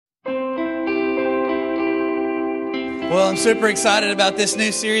Well, I'm super excited about this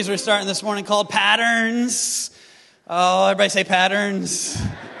new series we're starting this morning called Patterns. Oh, everybody say patterns.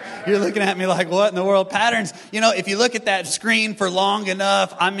 You're looking at me like, what in the world? Patterns. You know, if you look at that screen for long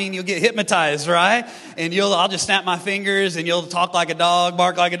enough, I mean, you'll get hypnotized, right? And I'll just snap my fingers and you'll talk like a dog,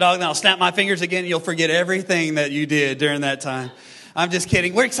 bark like a dog, and I'll snap my fingers again and you'll forget everything that you did during that time. I'm just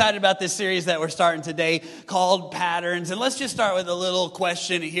kidding. We're excited about this series that we're starting today called Patterns. And let's just start with a little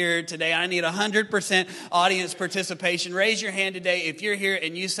question here today. I need 100% audience participation. Raise your hand today if you're here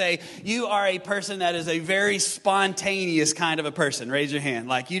and you say you are a person that is a very spontaneous kind of a person. Raise your hand.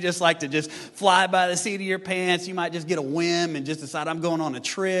 Like you just like to just fly by the seat of your pants. You might just get a whim and just decide I'm going on a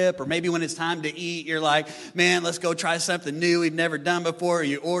trip. Or maybe when it's time to eat, you're like, man, let's go try something new we've never done before. Or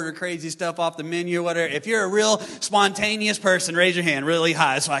you order crazy stuff off the menu or whatever. If you're a real spontaneous person, raise your hand really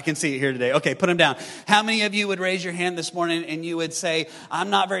high so I can see it here today. Okay, put them down. How many of you would raise your hand this morning and you would say, I'm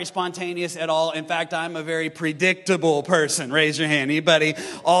not very spontaneous at all. In fact, I'm a very predictable person. Raise your hand. Anybody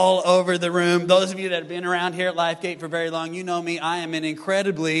all over the room? Those of you that have been around here at LifeGate for very long, you know me. I am an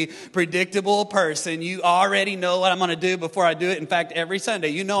incredibly predictable person. You already know what I'm going to do before I do it. In fact, every Sunday,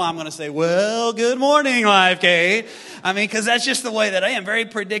 you know I'm going to say, well, good morning, LifeGate. I mean, because that's just the way that I am. Very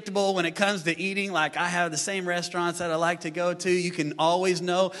predictable when it comes to eating. Like I have the same restaurants that I like to go to. You can always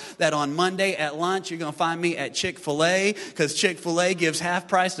know that on Monday at lunch, you're going to find me at Chick-fil-A because Chick-fil-A gives half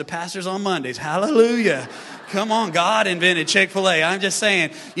price to pastors on Mondays. Hallelujah. Come on, God invented Chick-fil-A. I'm just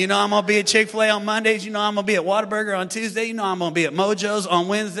saying, you know I'm going to be at Chick-fil-A on Mondays. You know I'm going to be at Whataburger on Tuesday. You know I'm going to be at Mojo's on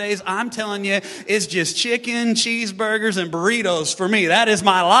Wednesdays. I'm telling you, it's just chicken, cheeseburgers, and burritos for me. That is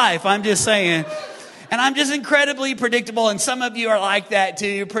my life. I'm just saying. And I'm just incredibly predictable. And some of you are like that too.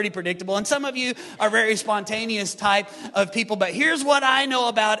 You're pretty predictable. And some of you are very spontaneous type of people. But here's what I know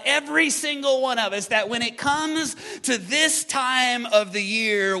about every single one of us, that when it comes to this time of the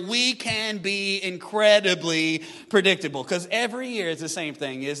year, we can be incredibly predictable. Because every year is the same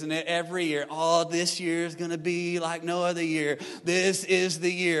thing, isn't it? Every year. Oh, this year is going to be like no other year. This is the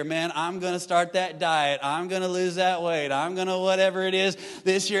year, man. I'm going to start that diet. I'm going to lose that weight. I'm going to whatever it is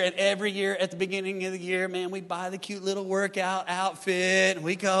this year. And every year at the beginning of the year, man, we buy the cute little workout outfit and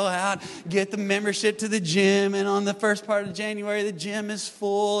we go out, get the membership to the gym, and on the first part of January the gym is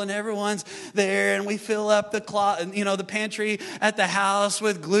full and everyone's there, and we fill up the pantry at the house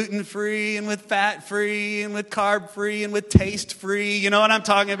with gluten-free and with fat-free and with carb-free and with taste-free. You know what I'm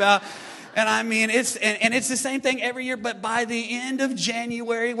talking about? And I mean, it's the same thing every year, but by the end of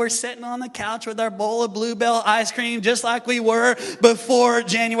January, we're sitting on the couch with our bowl of Bluebell ice cream, just like we were before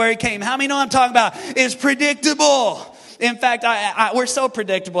January came. How many know what I'm talking about? It's predictable. In fact, we're so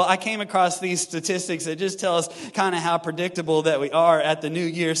predictable. I came across these statistics that just tell us kind of how predictable that we are at the new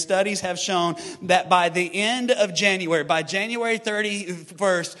year. Studies have shown that by the end of January, by January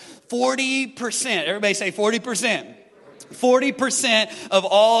 31st, 40%, everybody say 40%. 40% of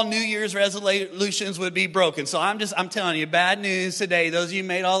all New Year's resolutions would be broken. So I'm telling you, bad news today. Those of you who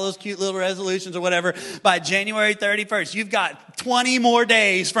made all those cute little resolutions or whatever, by January 31st, you've got 20 more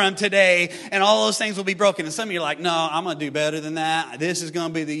days from today and all those things will be broken. And some of you are like, no, I'm going to do better than that. This is going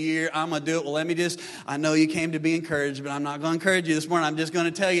to be the year. I'm going to do it. Well, I know you came to be encouraged, but I'm not going to encourage you this morning. I'm just going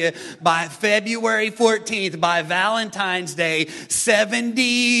to tell you, by February 14th, by Valentine's Day,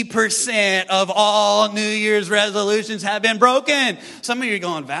 70% of all New Year's resolutions have been broken. Some of you are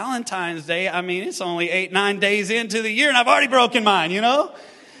going, Valentine's Day? I mean, it's only 8-9 days into the year and I've already broken mine, you know?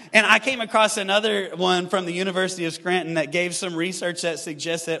 And I came across another one from the University of Scranton that gave some research that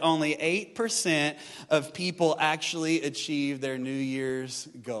suggests that only 8% of people actually achieve their New Year's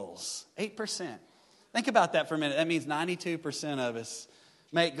goals. 8%. Think about that for a minute. That means 92% of us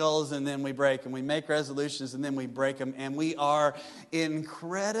make goals and then we break them. We make resolutions and then we break them. And we are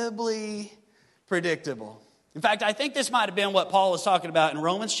incredibly predictable. In fact, I think this might have been what Paul was talking about in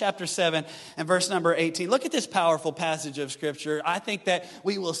Romans chapter 7 and verse number 18. Look at this powerful passage of Scripture. I think that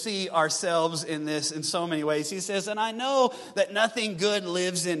we will see ourselves in this in so many ways. He says, and I know that nothing good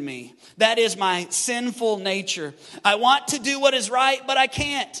lives in me. That is my sinful nature. I want to do what is right, but I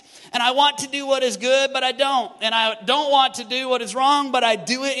can't. And I want to do what is good, but I don't. And I don't want to do what is wrong, but I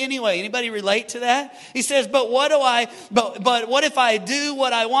do it anyway. Anybody relate to that? He says, but what if I do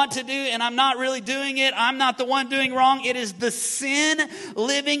what I want to do and I'm not really doing it? I'm not the one doing wrong. It is the sin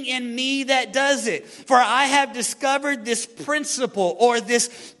living in me that does it. For I have discovered this principle or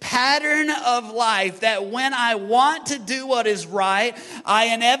this pattern of life that when I want to do what is right, I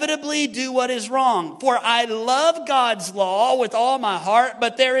inevitably do what is wrong. For I love God's law with all my heart,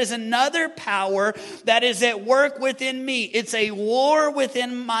 but there is another power that is at work within me. It's a war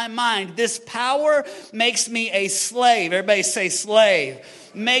within my mind. This power makes me a slave. Everybody say slave.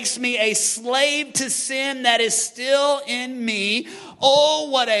 makes me a slave to sin that is still in me. Oh,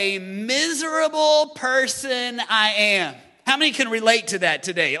 what a miserable person I am. How many can relate to that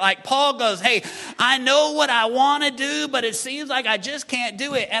today? Like Paul goes, hey, I know what I want to do, but it seems like I just can't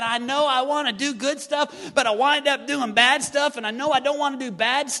do it. And I know I want to do good stuff, but I wind up doing bad stuff. And I know I don't want to do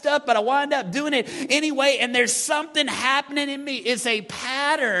bad stuff, but I wind up doing it anyway. And there's something happening in me. It's a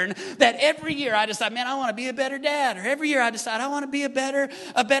pattern that every year I decide, man, I want to be a better dad. Or every year I decide I want to be a better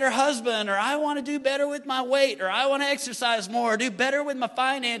husband. Or I want to do better with my weight. Or I want to exercise more. Or do better with my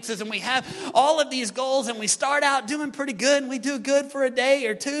finances. And we have all of these goals and we start out doing pretty good. And we do good for a day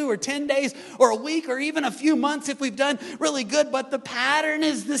or 2 or 10 days or a week or even a few months if we've done really good. But the pattern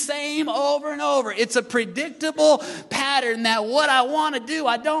is the same over and over. It's a predictable pattern that what I want to do,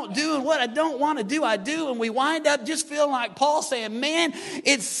 I don't do. And what I don't want to do, I do. And we wind up just feeling like Paul saying, man,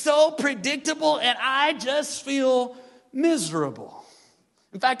 it's so predictable and I just feel miserable.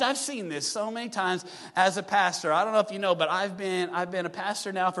 In fact, I've seen this so many times as a pastor. I don't know if you know, but I've been a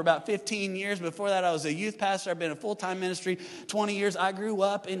pastor now for about 15 years. Before that, I was a youth pastor. I've been in full-time ministry 20 years. I grew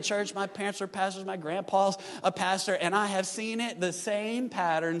up in church. My parents were pastors. My grandpa's a pastor. And I have seen it, the same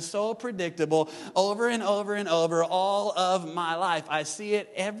pattern, so predictable, over and over and over all of my life. I see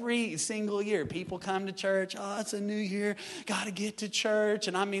it every single year. People come to church. Oh, it's a new year. Got to get to church.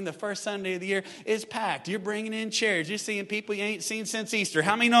 And I mean, the first Sunday of the year is packed. You're bringing in chairs. You're seeing people you ain't seen since Easter.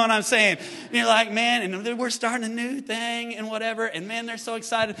 How many know what I'm saying? And you're like, man, and we're starting a new thing and whatever. And man, they're so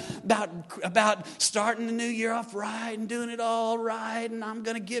excited about starting the new year off right and doing it all right. And I'm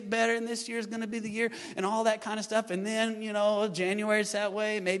going to get better. And this year's going to be the year and all that kind of stuff. And then, January's that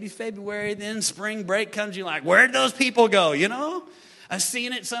way, maybe February. Then spring break comes. You're like, where'd those people go? I've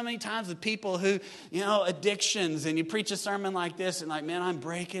seen it so many times with people who, addictions, and you preach a sermon like this and like, man, I'm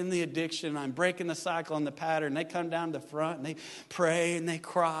breaking the addiction. I'm breaking the cycle and the pattern. They come down to the front and they pray and they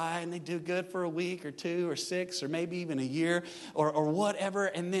cry and they do good for a week or 2 or 6 or maybe even a year or whatever.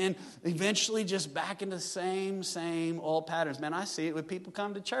 And then eventually just back into the same old patterns. Man, I see it when people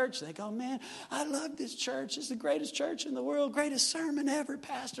come to church. They go, man, I love this church. It's the greatest church in the world. Greatest sermon ever,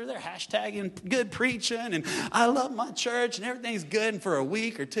 pastor. They're hashtagging good preaching. And I love my church and everything's good. For a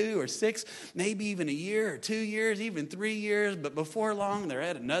week or 2 or 6, maybe even a year or 2 years, even 3 years. But before long, they're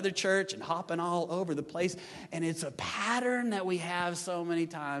at another church and hopping all over the place. And it's a pattern that we have so many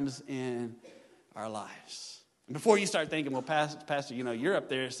times in our lives. And before you start thinking, well, Pastor, you're up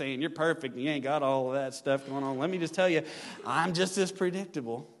there saying you're perfect and you ain't got all of that stuff going on. Let me just tell you, I'm just as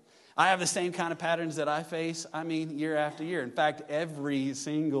predictable. I have the same kind of patterns that I face, year after year. In fact, every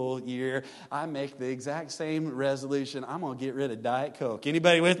single year, I make the exact same resolution. I'm going to get rid of Diet Coke.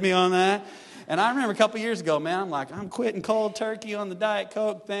 Anybody with me on that? And I remember a couple years ago, man, I'm like, I'm quitting cold turkey on the Diet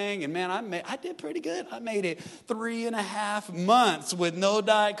Coke thing. And man, I did pretty good. I made it 3.5 months with no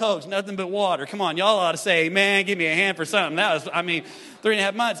Diet Cokes, nothing but water. Come on, y'all ought to say, man, give me a hand for something. That was,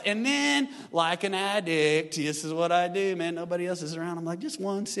 3.5 months. And then, like an addict, this is what I do, man. Nobody else is around. I'm like, just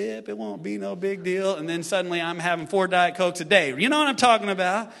one sip. It won't be no big deal. And then suddenly I'm having 4 Diet Cokes a day. You know what I'm talking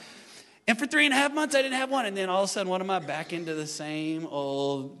about? And for 3.5 months, I didn't have one. And then all of a sudden, what am I? Back into the same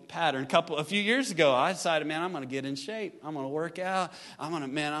old pattern. A few years ago, I decided, man, I'm going to get in shape. I'm going to work out. I'm going to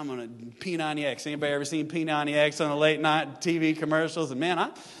P90X. Anybody ever seen P90X on the late night TV commercials? And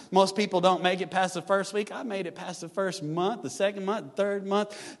man, most people don't make it past the first week. I made it past the first month, the second month, the third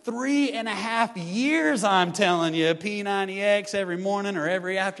month. 3.5 years, I'm telling you, P90X every morning or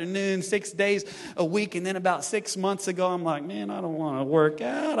every afternoon, 6 days a week. And then about 6 months ago, I'm like, man, I don't want to work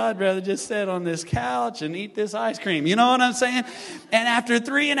out. I'd rather just sit on this couch and eat this ice cream. You know what I'm saying? And after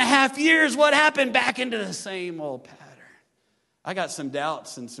 3.5 years, what happened? Back into the same old pattern. I got some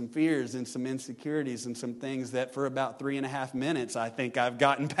doubts and some fears and some insecurities and some things that for about 3.5 minutes, I think I've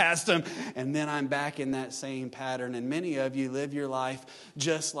gotten past them. And then I'm back in that same pattern. And many of you live your life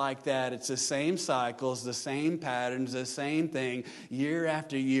just like that. It's the same cycles, the same patterns, the same thing year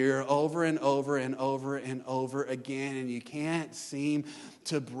after year, over and over and over and over again. And you can't seem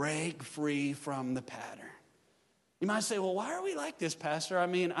to break free from the pattern. You might say, well, why are we like this, Pastor? I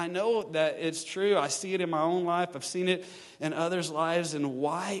know that it's true. I see it in my own life. I've seen it in others' lives. And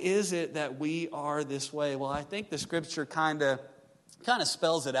why is it that we are this way? Well, I think the scripture kind of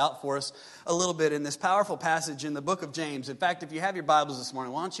spells it out for us a little bit in this powerful passage in the book of James. In fact, if you have your Bibles this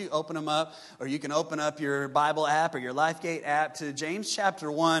morning, why don't you open them up, or you can open up your Bible app or your LifeGate app to James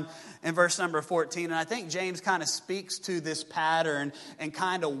chapter 1 and verse number 14. And I think James kind of speaks to this pattern and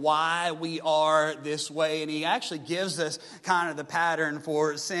kind of why we are this way. And he actually gives us kind of the pattern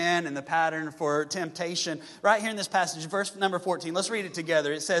for sin and the pattern for temptation. Right here in this passage, verse number 14, let's read it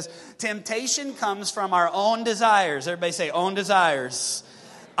together. It says, temptation comes from our own desires. Everybody say, own desires.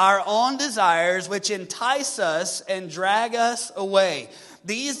 our own desires which entice us and drag us away.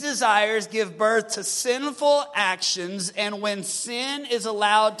 These desires give birth to sinful actions, and when sin is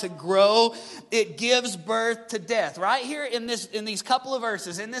allowed to grow, it gives birth to death. Right here in these couple of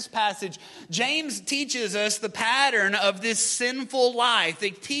verses, in this passage, James teaches us the pattern of this sinful life.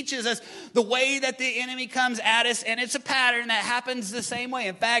 It teaches us the way that the enemy comes at us, and it's a pattern that happens the same way.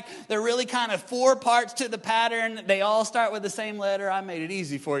 In fact, there are really kind of 4 parts to the pattern. They all start with the same letter. I made it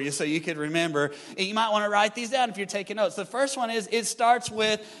easy for you so you could remember. And you might want to write these down if you're taking notes. The first one is it starts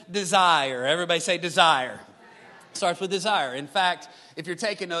with desire. Everybody say desire. Starts with desire. In fact, if you're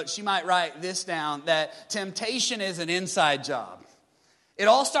taking notes, you might write this down, that temptation is an inside job. It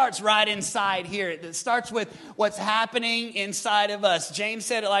all starts right inside here. It starts with what's happening inside of us. James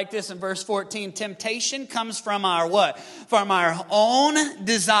said it like this in verse 14. Temptation comes from our what? From our own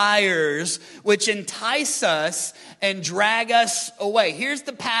desires, which entice us and drag us away. Here's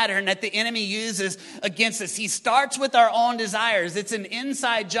the pattern that the enemy uses against us. He starts with our own desires. It's an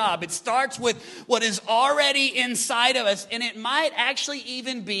inside job. It starts with what is already inside of us, and it might actually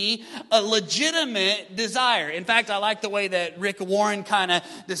even be a legitimate desire. In fact, I like the way that Rick Warren kind of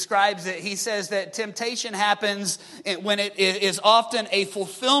describes it. He says that temptation happens when it is often a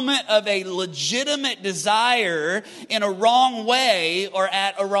fulfillment of a legitimate desire in a wrong way or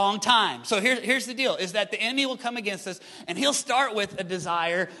at a wrong time. So here's the deal, is that the enemy will come against us, and he'll start with a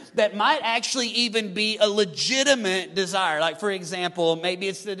desire that might actually even be a legitimate desire. Like, for example, maybe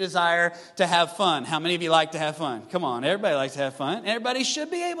it's the desire to have fun. How many of you like to have fun? Come on, everybody likes to have fun. Everybody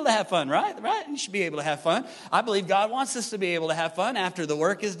should be able to have fun, right? Right? You should be able to have fun. I believe God wants us to be able to have fun after the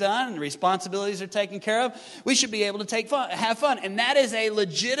work is done and the responsibilities are taken care of. We should be able to have fun. And that is a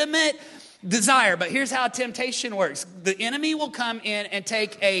legitimate desire. But here's how temptation works. The enemy will come in and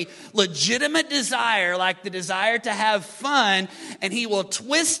take a legitimate desire, like the desire to have fun, and he will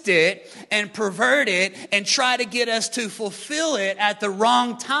twist it and pervert it and try to get us to fulfill it at the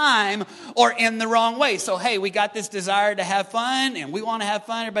wrong time or in the wrong way. So, hey, we got this desire to have fun, and we want to have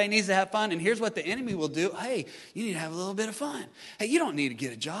fun. Everybody needs to have fun. And here's what the enemy will do. Hey, you need to have a little bit of fun. Hey, you don't need to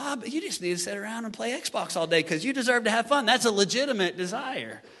get a job. You just need to sit around and play Xbox all day because you deserve to have fun. That's a legitimate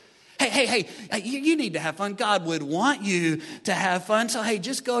desire. Hey, you need to have fun. God would want you to have fun. So, hey,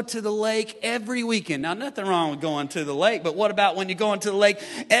 just go to the lake every weekend. Now, nothing wrong with going to the lake, but what about when you're going to the lake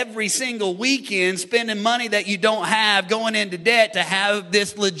every single weekend, spending money that you don't have, going into debt to have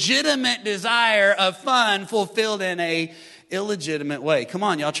this legitimate desire of fun fulfilled in a illegitimate way? Come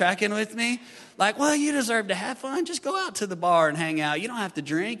on, y'all tracking with me? Like, well, you deserve to have fun. Just go out to the bar and hang out. You don't have to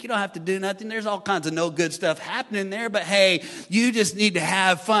drink. You don't have to do nothing. There's all kinds of no good stuff happening there. But hey, you just need to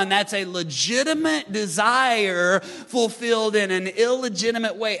have fun. That's a legitimate desire fulfilled in an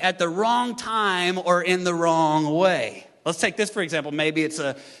illegitimate way at the wrong time or in the wrong way. Let's take this, for example. Maybe it's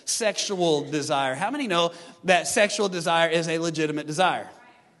a sexual desire. How many know that sexual desire is a legitimate desire?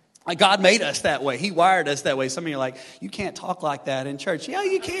 Like, God made us that way. He wired us that way. Some of you are like, you can't talk like that in church. Yeah,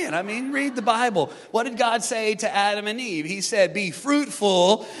 you can. I mean, read the Bible. What did God say to Adam and Eve? He said, be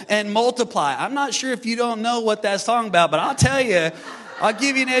fruitful and multiply. I'm not sure if you don't know what that's talking about, but I'll tell you, I'll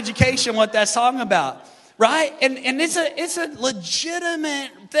give you an education what that's talking about. Right? And it's a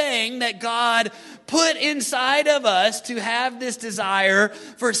legitimate thing that God put inside of us to have this desire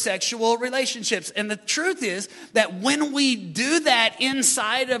for sexual relationships. And the truth is that when we do that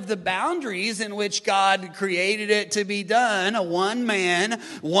inside of the boundaries in which God created it to be done, a one man,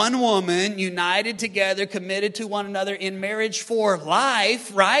 one woman, united together, committed to one another in marriage for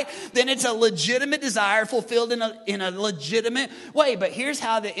life, right? Then it's a legitimate desire fulfilled in a legitimate way. But here's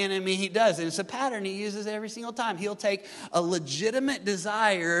how the enemy does it. It's a pattern he uses every single time. He'll take a legitimate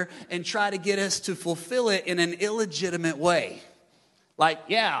desire and try to get us to fulfill it in an illegitimate way. Like,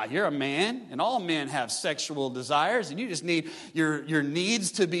 yeah, you're a man, and all men have sexual desires, and you just need your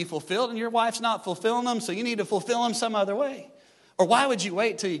needs to be fulfilled, and your wife's not fulfilling them, so you need to fulfill them some other way. Or why would you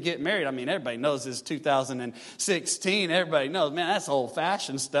wait till you get married? I mean, everybody knows this is 2016. Everybody knows, man, that's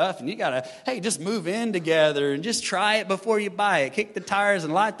old-fashioned stuff. And you got to, hey, just move in together and just try it before you buy it. Kick the tires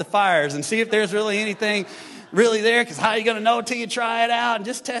and light the fires and see if there's really anything really there, because how are you going to know until you try it out and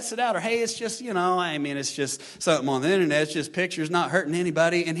just test it out? Or, hey, it's just, it's just something on the internet. It's just pictures, not hurting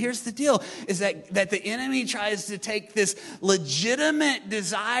anybody. And here's the deal, is that the enemy tries to take this legitimate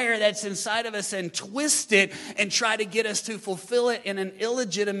desire that's inside of us and twist it and try to get us to fulfill it in an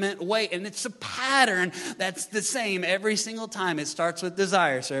illegitimate way. And it's a pattern that's the same every single time. It starts with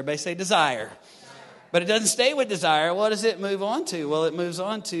desire. So everybody say desire. But it doesn't stay with desire. What does it move on to? Well, it moves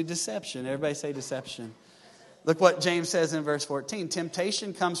on to deception. Everybody say deception. Look what James says in verse 14.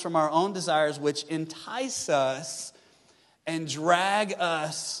 Temptation comes from our own desires, which entice us and drag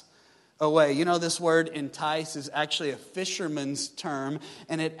us away. You know, this word entice is actually a fisherman's term,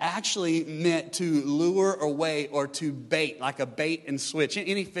 and it actually meant to lure away or to bait, like a bait and switch.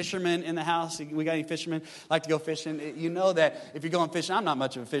 Any fishermen in the house? We got any fishermen like to go fishing? You know that if you're going fishing, I'm not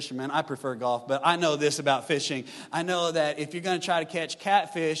much of a fisherman. I prefer golf, but I know this about fishing. I know that if you're going to try to catch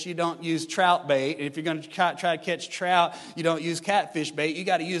catfish, you don't use trout bait. And if you're going to try to catch trout, you don't use catfish bait. You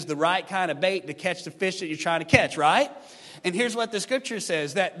got to use the right kind of bait to catch the fish that you're trying to catch, right? And here's what the scripture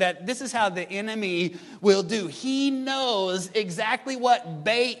says, that this is how the enemy will do. He knows exactly what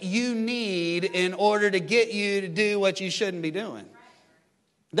bait you need in order to get you to do what you shouldn't be doing.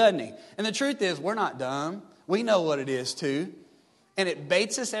 Doesn't he? And the truth is, we're not dumb. We know what it is too. And it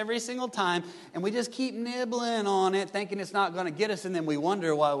baits us every single time, and we just keep nibbling on it, thinking it's not going to get us, and then we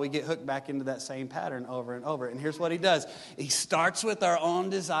wonder why we get hooked back into that same pattern over and over. And here's what he does. He starts with our own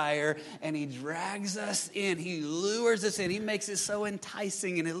desire, and he drags us in. He lures us in. He makes it so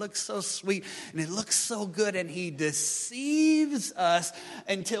enticing, and it looks so sweet, and it looks so good, and he deceives us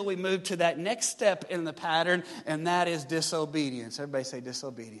until we move to that next step in the pattern, and that is disobedience. Everybody say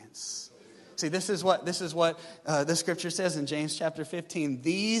disobedience. See, this is what the scripture says in James chapter 15.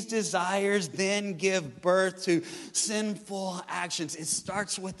 These desires then give birth to sinful actions. It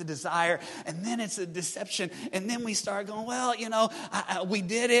starts with the desire, and then it's a deception. And then we start going, well, you know, we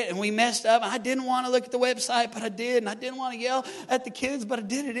did it, and we messed up. I didn't want to look at the website, but I did. And I didn't want to yell at the kids, but I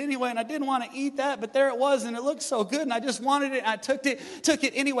did it anyway. And I didn't want to eat that, but there it was, and it looked so good. And I just wanted it, and I took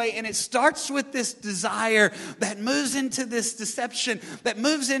it anyway. And it starts with this desire that moves into this deception, that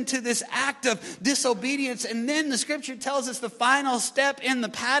moves into this act of disobedience. And then the scripture tells us the final step in the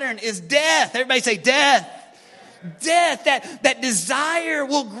pattern is death. Everybody say death. Death, that desire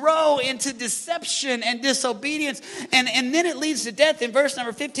will grow into deception and disobedience. And then it leads to death. In verse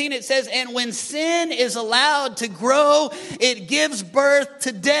number 15, it says, and when sin is allowed to grow, it gives birth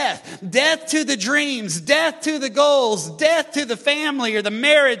to death. Death to the dreams, death to the goals, death to the family or the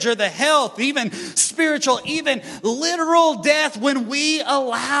marriage or the health, even spiritual, even literal death when we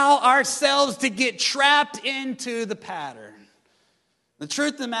allow ourselves to get trapped into the pattern. The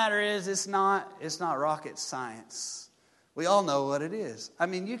truth of the matter is, it's not rocket science. We all know what it is. I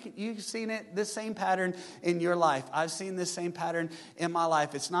mean, you've seen it, this same pattern in your life. I've seen this same pattern in my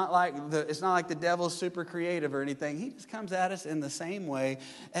life. It's not like the devil's super creative or anything. He just comes at us in the same way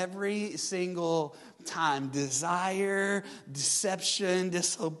every single time. Desire, deception,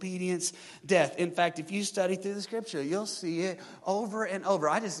 disobedience, death. In fact, if you study through the scripture, you'll see it over and over.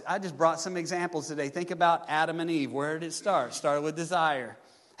 I just brought some examples today. Think about Adam and Eve. Where did it start? It started with desire.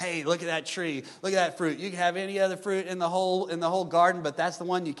 Hey, look at that tree. Look at that fruit. You can have any other fruit in the whole garden, but that's the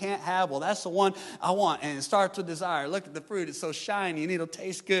one you can't have. Well, that's the one I want. And it starts with desire. Look at the fruit. It's so shiny and it'll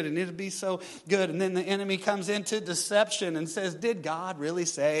taste good and it'll be so good. And then the enemy comes into deception and says, did God really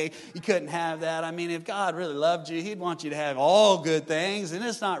say you couldn't have that? I mean, if God really loved you, he'd want you to have all good things. And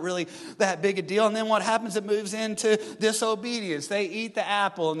it's not really that big a deal. And then what happens? It moves into disobedience. They eat the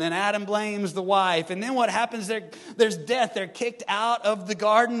apple and then Adam blames the wife. And then what happens? There's death. They're kicked out of the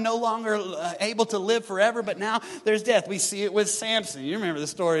garden. No longer able to live forever, but now there's death. We see it with Samson. You remember the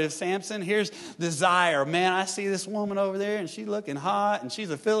story of Samson? Here's desire. Man, I see this woman over there, and she's looking hot, and she's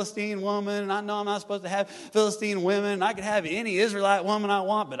a Philistine woman, and I know I'm not supposed to have Philistine women, and I could have any Israelite woman I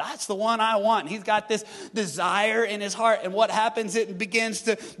want, but that's the one I want. And he's got this desire in his heart, and what happens? It begins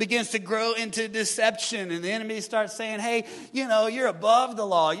to grow into deception, and the enemy starts saying, hey, you know, you're above the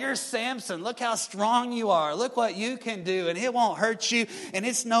law. You're Samson. Look how strong you are. Look what you can do, and it won't hurt you, and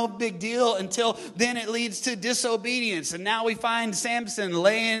it's no big deal until then it leads to disobedience. And now we find Samson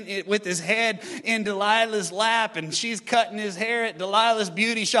laying it with his head in Delilah's lap, and she's cutting his hair at Delilah's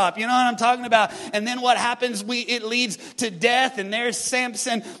beauty shop. You know what I'm talking about? And then what happens? It leads to death, and there's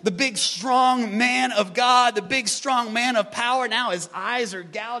Samson, the big strong man of God, the big strong man of power. Now his eyes are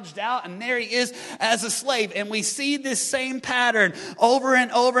gouged out, and there he is as a slave. And we see this same pattern over and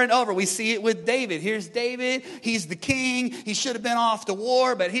over and over. We see it with David. Here's David. He's the king. He should have been off to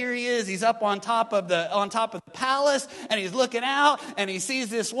war, but here he is. He's up on top of the palace, and he's looking out, and he sees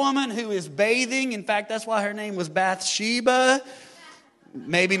this woman who is bathing. In fact, that's why her name was Bathsheba.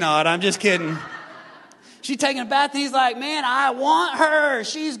 Maybe not. I'm just kidding. She's taking a bath, and he's like, man, I want her.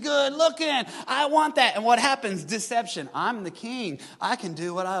 She's good looking. I want that. And what happens? Deception. I'm the king. I can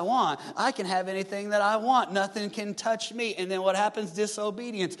do what I want. I can have anything that I want. Nothing can touch me. And then what happens?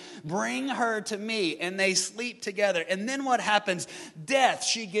 Disobedience. Bring her to me. And they sleep together. And then what happens? Death.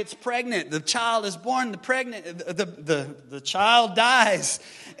 She gets pregnant. The child is born. The child dies.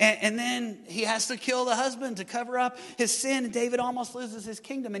 And then he has to kill the husband to cover up his sin. And David almost loses his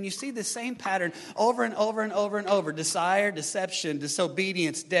kingdom. And you see the same pattern over and over over and over and over. Desire, deception,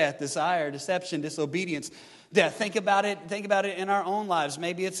 disobedience, death. Desire, deception, disobedience, death. Think about it in our own lives.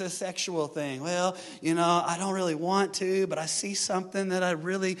 Maybe it's a sexual thing. Well, I don't really want to, but I see something that I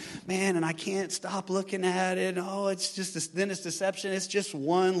really, and I can't stop looking at it. Oh, then it's deception. It's just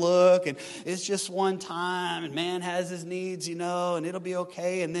one look, and it's just one time, and man has his needs, and it'll be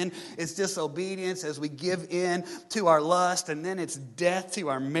okay. And then it's disobedience as we give in to our lust, and then it's death to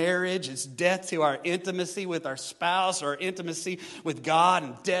our marriage. It's death to our intimacy with our spouse, or intimacy with God,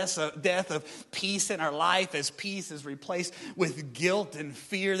 and death of peace in our life, as peace is replaced with guilt and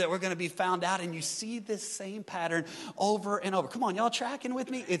fear that we're going to be found out. And you see this same pattern over and over. Come on, y'all tracking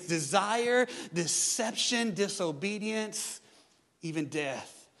with me? It's desire, deception, disobedience, even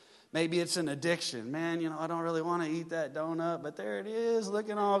death. Maybe it's an addiction. Man, I don't really want to eat that donut, but there it is,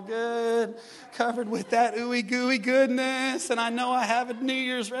 looking all good, covered with that ooey gooey goodness. And I know I have a New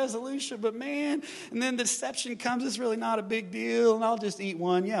Year's resolution, but man, and then the deception comes, it's really not a big deal, and I'll just eat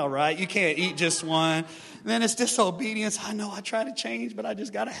one. Yeah, right, you can't eat just one. And then it's disobedience. I know I try to change, but I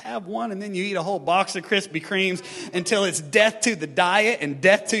just got to have one. And then you eat a whole box of Krispy Kremes until it's death to the diet and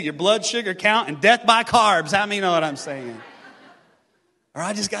death to your blood sugar count and death by carbs. How many know what I'm saying? Or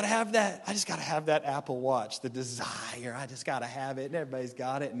I just got to have that. I just got to have that Apple Watch, the desire. I just got to have it. And everybody's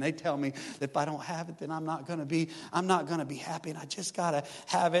got it. And they tell me that if I don't have it, then I'm not going to be happy. And I just got to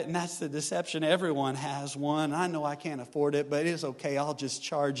have it. And that's the deception. Everyone has one. I know I can't afford it, but it's okay. I'll just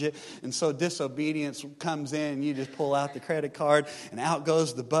charge it. And so disobedience comes in, and you just pull out the credit card, and out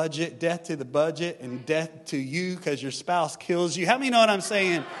goes the budget, death to the budget, and death to you because your spouse kills you. How many know what I'm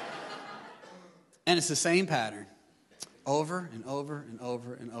saying? And it's the same pattern. Over and over and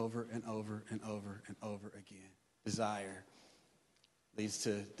over and over and over and over and over again. Desire leads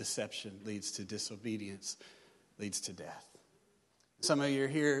to deception, leads to disobedience, leads to death. Some of you are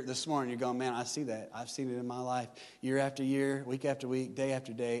here this morning, you're going, man, I see that. I've seen it in my life. Year after year, week after week, day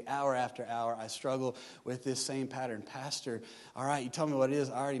after day, hour after hour, I struggle with this same pattern. Pastor, all right, you tell me what it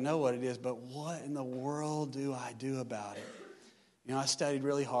is. I already know what it is, but what in the world do I do about it? I studied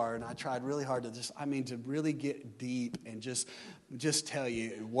really hard, and I tried really hard to really get deep and just tell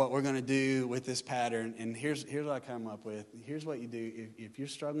you what we're going to do with this pattern. And here's what I come up with. Here's what you do. If you're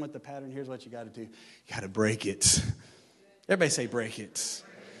struggling with the pattern, here's what you got to do. You got to break it. Everybody say break it.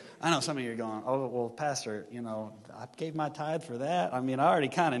 I know some of you are going, oh, well, Pastor, I gave my tithe for that. I already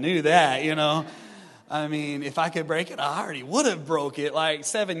kind of knew that, if I could break it, I already would have broke it like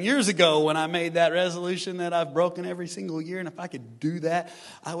 7 years ago when I made that resolution that I've broken every single year. And if I could do that,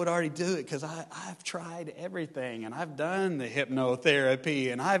 I would already do it because I've tried everything. And I've done the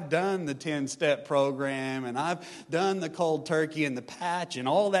hypnotherapy, and I've done the 10-step program, and I've done the cold turkey and the patch and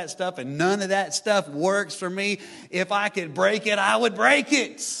all that stuff. And none of that stuff works for me. If I could break it, I would break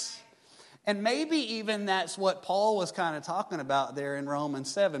it. And maybe even that's what Paul was kind of talking about there in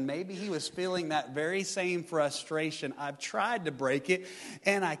Romans 7. Maybe he was feeling that very same frustration. I've tried to break it,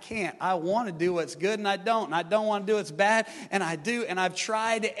 and I can't. I want to do what's good, and I don't. And I don't want to do what's bad, and I do. And I've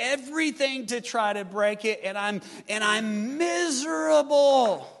tried everything to try to break it, and I'm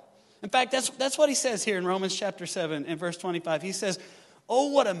miserable. In fact, that's what he says here in Romans chapter 7 and verse 25. He says,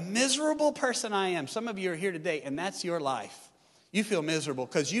 oh, what a miserable person I am. Some of you are here today, and that's your life. You feel miserable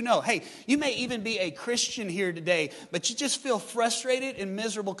because hey, you may even be a Christian here today, but you just feel frustrated and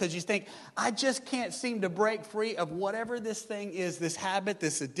miserable because you think, I just can't seem to break free of whatever this thing is, this habit,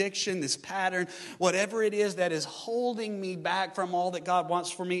 this addiction, this pattern, whatever it is that is holding me back from all that God wants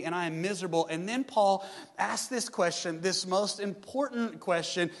for me, and I am miserable. And then Paul asks this question, this most important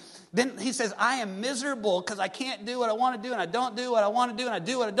question. Then he says, I am miserable because I can't do what I want to do, and I don't do what I want to do, and I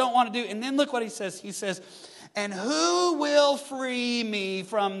do what I don't want to do. And then look what he says. He says, and who will free me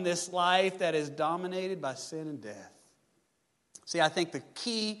from this life that is dominated by sin and death? See, I think the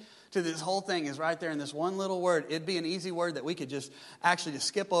key to this whole thing is right there in this one little word. It'd be an easy word that we could just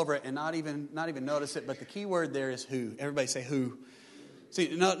skip over it and not even notice it. But the key word there is who. Everybody say who.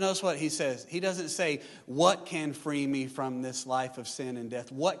 See, notice what he says. He doesn't say, what can free me from this life of sin and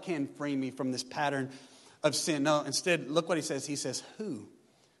death? What can free me from this pattern of sin? No, instead, look what he says. He says, who?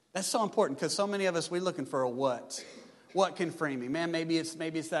 That's so important because so many of us, we're looking for a what. What can free me? Man, maybe it's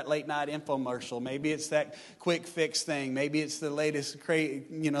that late night infomercial. Maybe it's that quick fix thing. Maybe it's the latest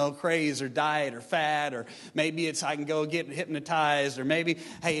craze or diet or fad. Or maybe it's I can go get hypnotized. Or maybe,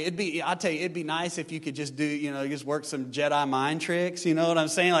 hey, I'll tell you, it'd be nice if you could just do, just work some Jedi mind tricks. You know what I'm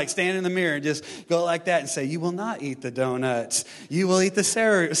saying? Like stand in the mirror and just go like that and say, you will not eat the donuts. You will eat the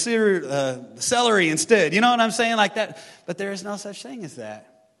celery instead. You know what I'm saying? Like that. But there is no such thing as that.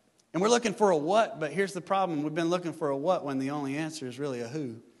 And we're looking for a what, but here's the problem. We've been looking for a what when the only answer is really a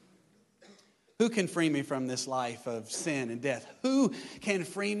who. Who can free me from this life of sin and death? Who can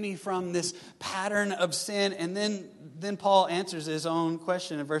free me from this pattern of sin? And then Paul answers his own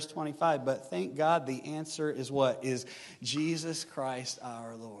question in verse 25. But thank God the answer is what? Is Jesus Christ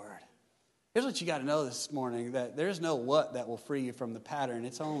our Lord. Here's what you got to know this morning, that there's no what that will free you from the pattern.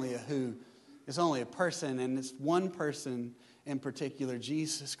 It's only a who. It's only a person, and it's one person in particular,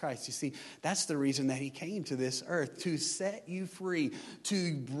 Jesus Christ. You see, that's the reason that he came to this earth, to set you free,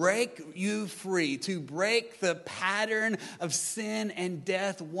 to break you free, to break the pattern of sin and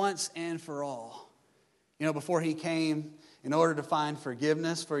death once and for all. You know, before he came, in order to find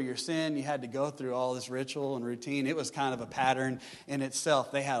forgiveness for your sin, you had to go through all this ritual and routine. It was kind of a pattern in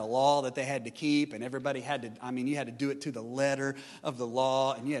itself. They had a law that they had to keep, and everybody had to, you had to do it to the letter of the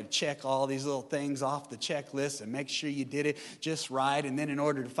law, and you had to check all these little things off the checklist and make sure you did it just right. And then in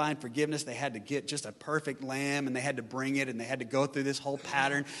order to find forgiveness, they had to get just a perfect lamb, and they had to bring it, and they had to go through this whole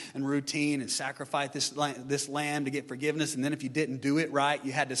pattern and routine and sacrifice this lamb to get forgiveness. And then if you didn't do it right,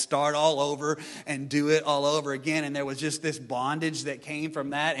 you had to start all over and do it all over again. And there was just this bondage that came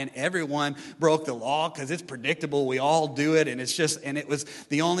from that, and everyone broke the law because it's predictable. We all do it, and it was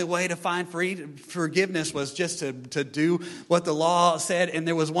the only way to find forgiveness was just to do what the law said. And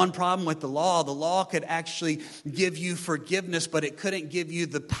there was one problem with the law. The law could actually give you forgiveness, but it couldn't give you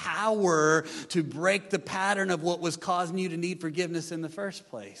the power to break the pattern of what was causing you to need forgiveness in the first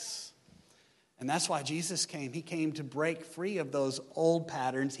place. And that's why Jesus came. He came to break free of those old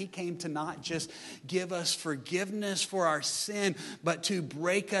patterns. He came to not just give us forgiveness for our sin, but to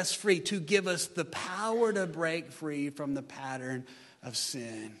break us free, to give us the power to break free from the pattern of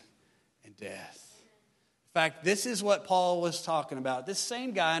sin and death. In fact, this is what Paul was talking about. This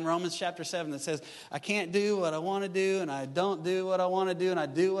same guy in Romans chapter 7 that says, I can't do what I want to do, and I don't do what I want to do, and I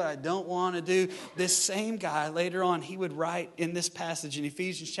do what I don't want to do. This same guy, later on, he would write in this passage in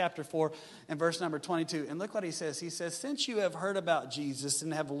Ephesians chapter 4 and verse number 22. And look what he says. He says, since you have heard about Jesus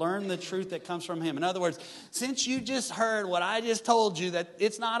and have learned the truth that comes from him. In other words, since you just heard what I just told you, that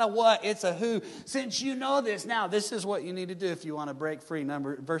it's not a what, it's a who. Since you know this, now this is what you need to do if you want to break free.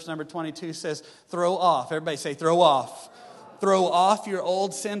 Verse number 22 says, throw off. Everybody say, throw off. Throw off your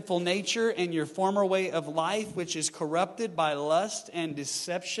old sinful nature and your former way of life, which is corrupted by lust and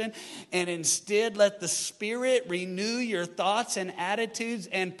deception. And instead, let the Spirit renew your thoughts and attitudes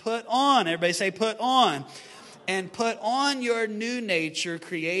and put on. Everybody say, put on. And put on your new nature,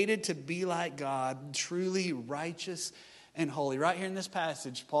 created to be like God, truly righteous and holy. Right here in this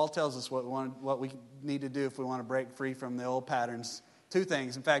passage, Paul tells us what we need to do if we want to break free from the old patterns. Two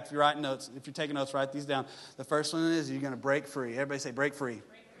things. In fact, if you're writing notes, if you're taking notes, write these down. The first one is you're going to break free. Everybody say break free. Break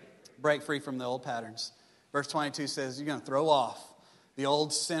free. Break free from the old patterns. Verse 22 says you're going to throw off the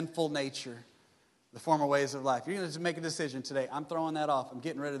old sinful nature, the former ways of life. You're going to make a decision today. I'm throwing that off. I'm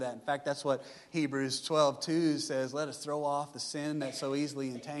getting rid of that. In fact, that's what Hebrews 12:2 says. Let us throw off the sin that so easily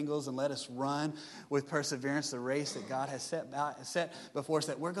entangles, and let us run with perseverance the race that God has set before us.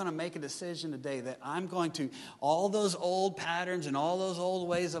 That we're going to make a decision today that I'm going to, all those old patterns and all those old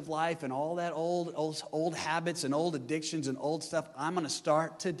ways of life and all that old habits and old addictions and old stuff, I'm going to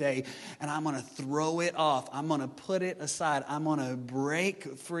start today and I'm going to throw it off. I'm going to put it aside. I'm going to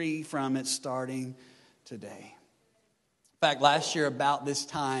break free from it starting today. In fact, last year about this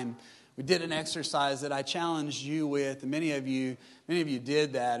time, we did an exercise that I challenged you with, and many of you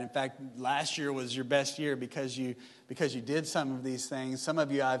did that. In fact, last year was your best year because you did some of these things. Some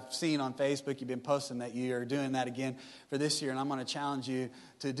of you I've seen on Facebook, you've been posting that you are doing that again for this year, and I'm going to challenge you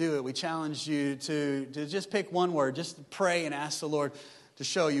to do it. We challenged you to just pick one word, just pray and ask the Lord to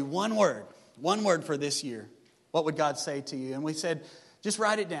show you one word for this year. What would God say to you? And we said, just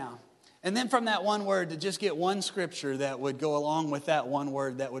write it down. And then from that one word, to just get one scripture that would go along with that one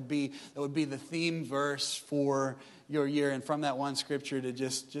word, that would be the theme verse for your year. And from that one scripture, to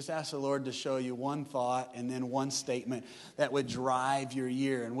just ask the Lord to show you one thought and then one statement that would drive your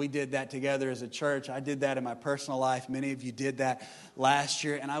year. And we did that together as a church. I did that in my personal life. Many of you did that last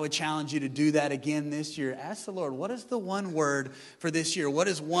year. And I would challenge you to do that again this year. Ask the Lord, what is the one word for this year? What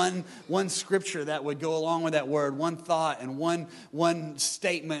is one scripture that would go along with that word? One thought and one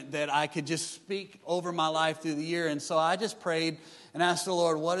statement that I could just speak over my life through the year. And so I just prayed and asked the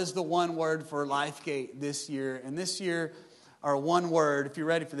Lord, what is the one word for LifeGate this year? And this year, our one word, if you're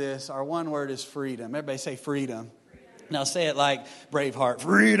ready for this, our one word is freedom. Everybody say freedom. Now say it like Braveheart.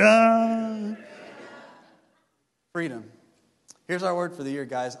 Freedom. Freedom. Here's our word for the year,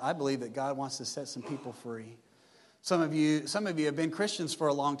 guys. I believe that God wants to set some people free. Some of you have been Christians for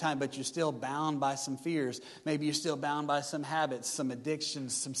a long time, but you're still bound by some fears. Maybe you're still bound by some habits, some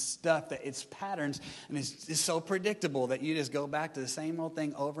addictions, some stuff that it's patterns, and it's so predictable that you just go back to the same old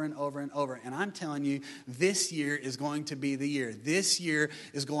thing over and over and over. And I'm telling you, this year is going to be the year. This year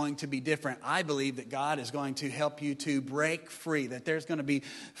is going to be different. I believe that God is going to help you to break free, that there's going to be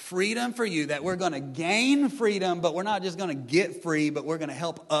freedom for you, that we're going to gain freedom, but we're not just going to get free, but we're going to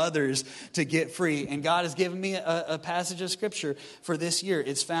help others to get free. And God has given me a passage of scripture for this year.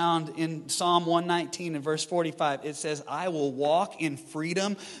 It's found in Psalm 119 and verse 45. It says, I will walk in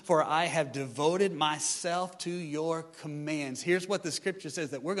freedom, for I have devoted myself to your commands. Here's what the scripture says,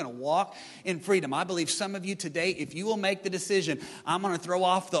 that we're going to walk in freedom. I believe some of you today, if you will make the decision, I'm going to throw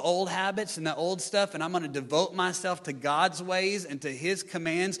off the old habits and the old stuff, and I'm going to devote myself to God's ways and to his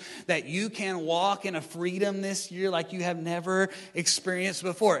commands, that you can walk in a freedom this year like you have never experienced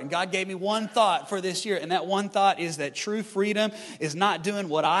before. And God gave me one thought for this year, and that one thought is that true freedom is not doing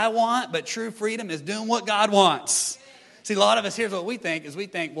what I want, but true freedom is doing what God wants. See, a lot of us, here's what we think, is we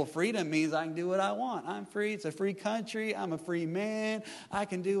think, well, freedom means I can do what I want. I'm free. It's a free country. I'm a free man. I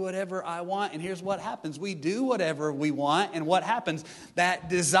can do whatever I want. And here's what happens. We do whatever we want. And what happens? That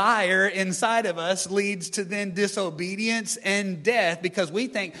desire inside of us leads to then disobedience and death, because we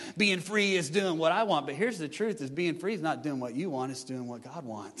think being free is doing what I want. But here's the truth, is being free is not doing what you want. It's doing what God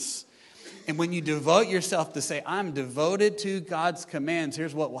wants. And when you devote yourself to say, I'm devoted to God's commands,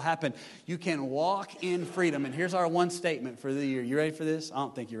 here's what will happen. You can walk in freedom. And here's our one statement for the year. You ready for this? I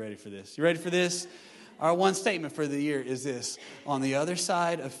don't think you're ready for this. You ready for this? Our one statement for the year is this. On the other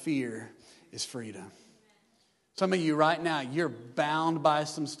side of fear is freedom. Some of you right now, you're bound by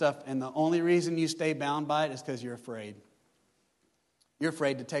some stuff. And the only reason you stay bound by it is because you're afraid. You're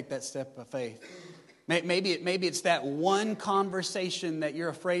afraid to take that step of faith. Maybe it's that one conversation that you're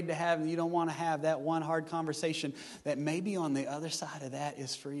afraid to have and you don't want to have, that one hard conversation, that maybe on the other side of that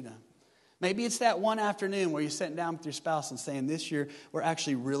is freedom. Maybe it's that one afternoon where you're sitting down with your spouse and saying, this year we're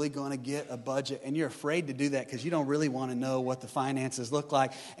actually really going to get a budget, and you're afraid to do that because you don't really want to know what the finances look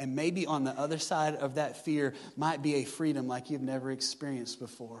like. And maybe on the other side of that fear might be a freedom like you've never experienced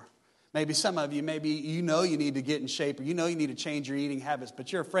before. Maybe some of you, maybe you know you need to get in shape, or you know you need to change your eating habits, but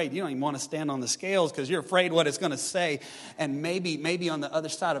you're afraid. You don't even want to stand on the scales because you're afraid what it's going to say. And maybe on the other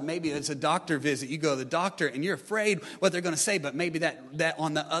side of, maybe it's a doctor visit. You go to the doctor and you're afraid what they're going to say, but maybe that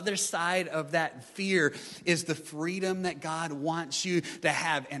on the other side of that fear is the freedom that God wants you to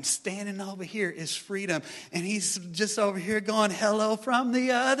have. And standing over here is freedom. And he's just over here going, hello from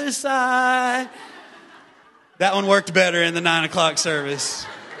the other side. That one worked better in the 9 o'clock service.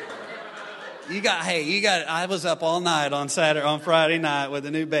 I was up all night on Friday night with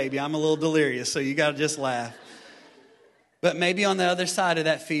a new baby. I'm a little delirious, so you got to just laugh. But maybe on the other side of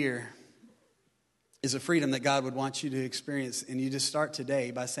that fear is a freedom that God would want you to experience. And you just start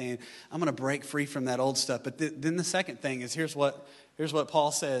today by saying, I'm going to break free from that old stuff. But then the second thing is, here's what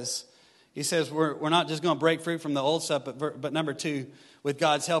Paul says. He says, we're not just going to break free from the old stuff, but number two, with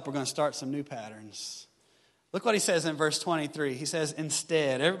God's help, we're going to start some new patterns. Look what he says in verse 23. He says,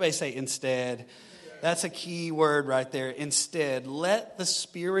 instead. Everybody say instead. That's a key word right there. Instead, let the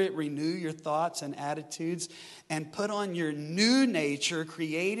Spirit renew your thoughts and attitudes and put on your new nature,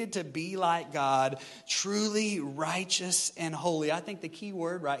 created to be like God, truly righteous and holy. I think the key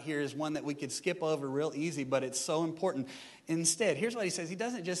word right here is one that we could skip over real easy, but it's so important. Instead, here's what he says. He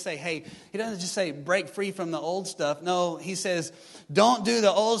doesn't just say break free from the old stuff. No, he says don't do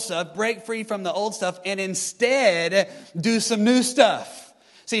the old stuff, break free from the old stuff, and instead do some new stuff.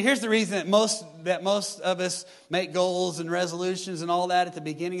 See, here's the reason that most of us make goals and resolutions and all that at the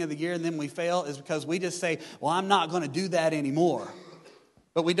beginning of the year and then we fail is because we just say, well, I'm not going to do that anymore.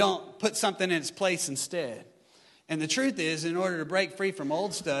 But we don't put something in its place instead. And the truth is, in order to break free from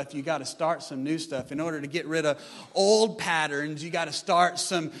old stuff, you got to start some new stuff. In order to get rid of old patterns, you got to start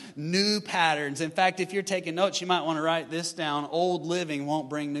some new patterns. In fact, if you're taking notes, you might want to write this down. Old living won't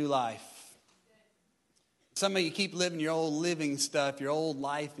bring new life. Some of you keep living your old living stuff, your old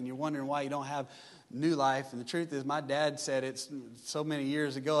life, and you're wondering why you don't have new life. And the truth is, my dad said it so many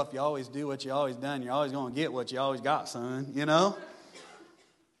years ago, if you always do what you always done, you're always going to get what you always got, son, you know?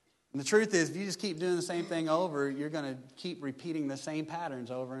 And the truth is, if you just keep doing the same thing over, you're going to keep repeating the same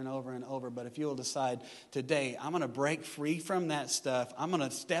patterns over and over and over. But if you'll decide today, I'm going to break free from that stuff. I'm going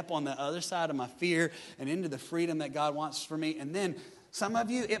to step on the other side of my fear and into the freedom that God wants for me. And then some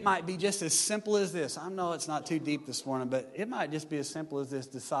of you, it might be just as simple as this. I know it's not too deep this morning, but it might just be as simple as this.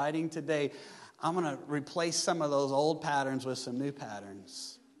 Deciding today, I'm going to replace some of those old patterns with some new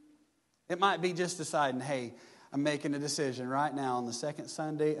patterns. It might be just deciding, hey, I'm making a decision right now on the second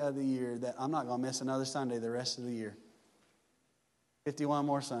Sunday of the year that I'm not going to miss another Sunday the rest of the year. 51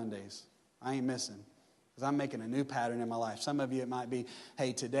 more Sundays. I ain't missing. Because I'm making a new pattern in my life. Some of you, it might be,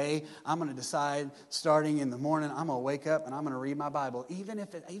 hey, today I'm going to decide, starting in the morning, I'm going to wake up and I'm going to read my Bible. Even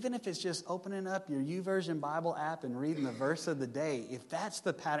if it's just opening up your YouVersion Bible app and reading the verse of the day, if that's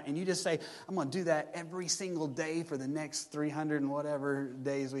the pattern, and you just say, I'm going to do that every single day for the next 300 and whatever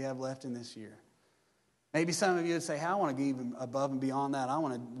days we have left in this year. Maybe some of you would say, hey, I want to go even above and beyond that. I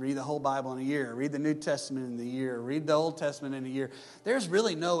want to read the whole Bible in a year, read the New Testament in a year, read the Old Testament in a year. There's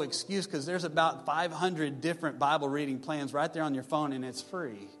really no excuse because there's about 500 different Bible reading plans right there on your phone, and it's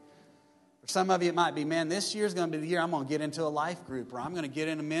free. For some of you, it might be, man, this year's going to be the year I'm going to get into a life group, or I'm going to get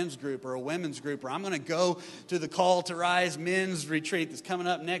in a men's group or a women's group, or I'm going to go to the Call to Rise men's retreat that's coming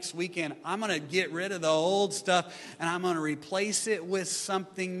up next weekend. I'm going to get rid of the old stuff, and I'm going to replace it with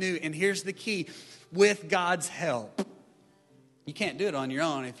something new. And here's the key. With God's help. You can't do it on your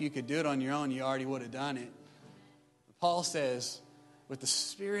own. If you could do it on your own, you already would have done it. Paul says, with the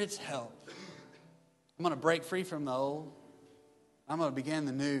Spirit's help, I'm going to break free from the old. I'm going to begin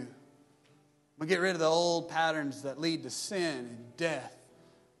the new. I'm going to get rid of the old patterns that lead to sin and death,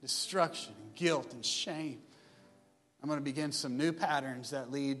 destruction and guilt and shame. I'm going to begin some new patterns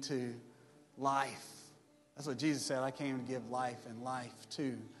that lead to life. That's what Jesus said. I came to give life and life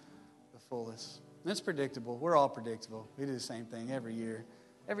to the fullest. And it's predictable. We're all predictable. We do the same thing every year.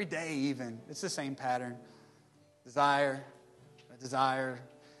 Every day even. It's the same pattern. Desire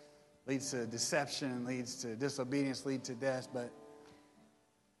leads to deception, leads to disobedience, leads to death. But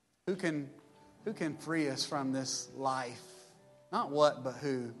who can free us from this life? Not what, but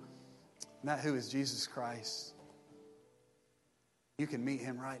who. And that who is Jesus Christ. You can meet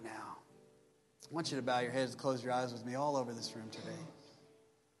him right now. I want you to bow your heads and close your eyes with me all over this room today.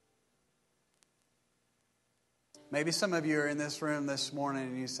 Maybe some of you are in this room this morning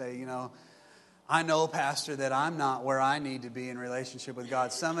and you say, I know, Pastor, that I'm not where I need to be in relationship with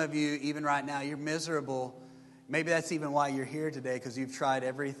God. Some of you, even right now, you're miserable. Maybe that's even why you're here today, because you've tried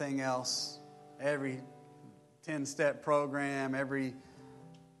everything else, every 10-step program, every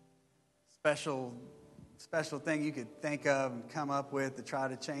special thing you could think of and come up with to try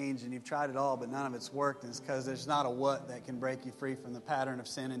to change, and you've tried it all, but none of it's worked. And it's because there's not a what that can break you free from the pattern of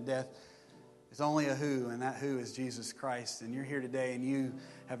sin and death. There's only a who, and that who is Jesus Christ. And you're here today and you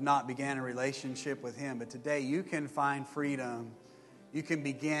have not began a relationship with him. But today you can find freedom. You can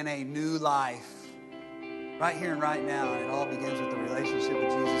begin a new life right here and right now. And it all begins with the relationship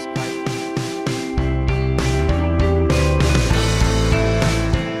with Jesus Christ.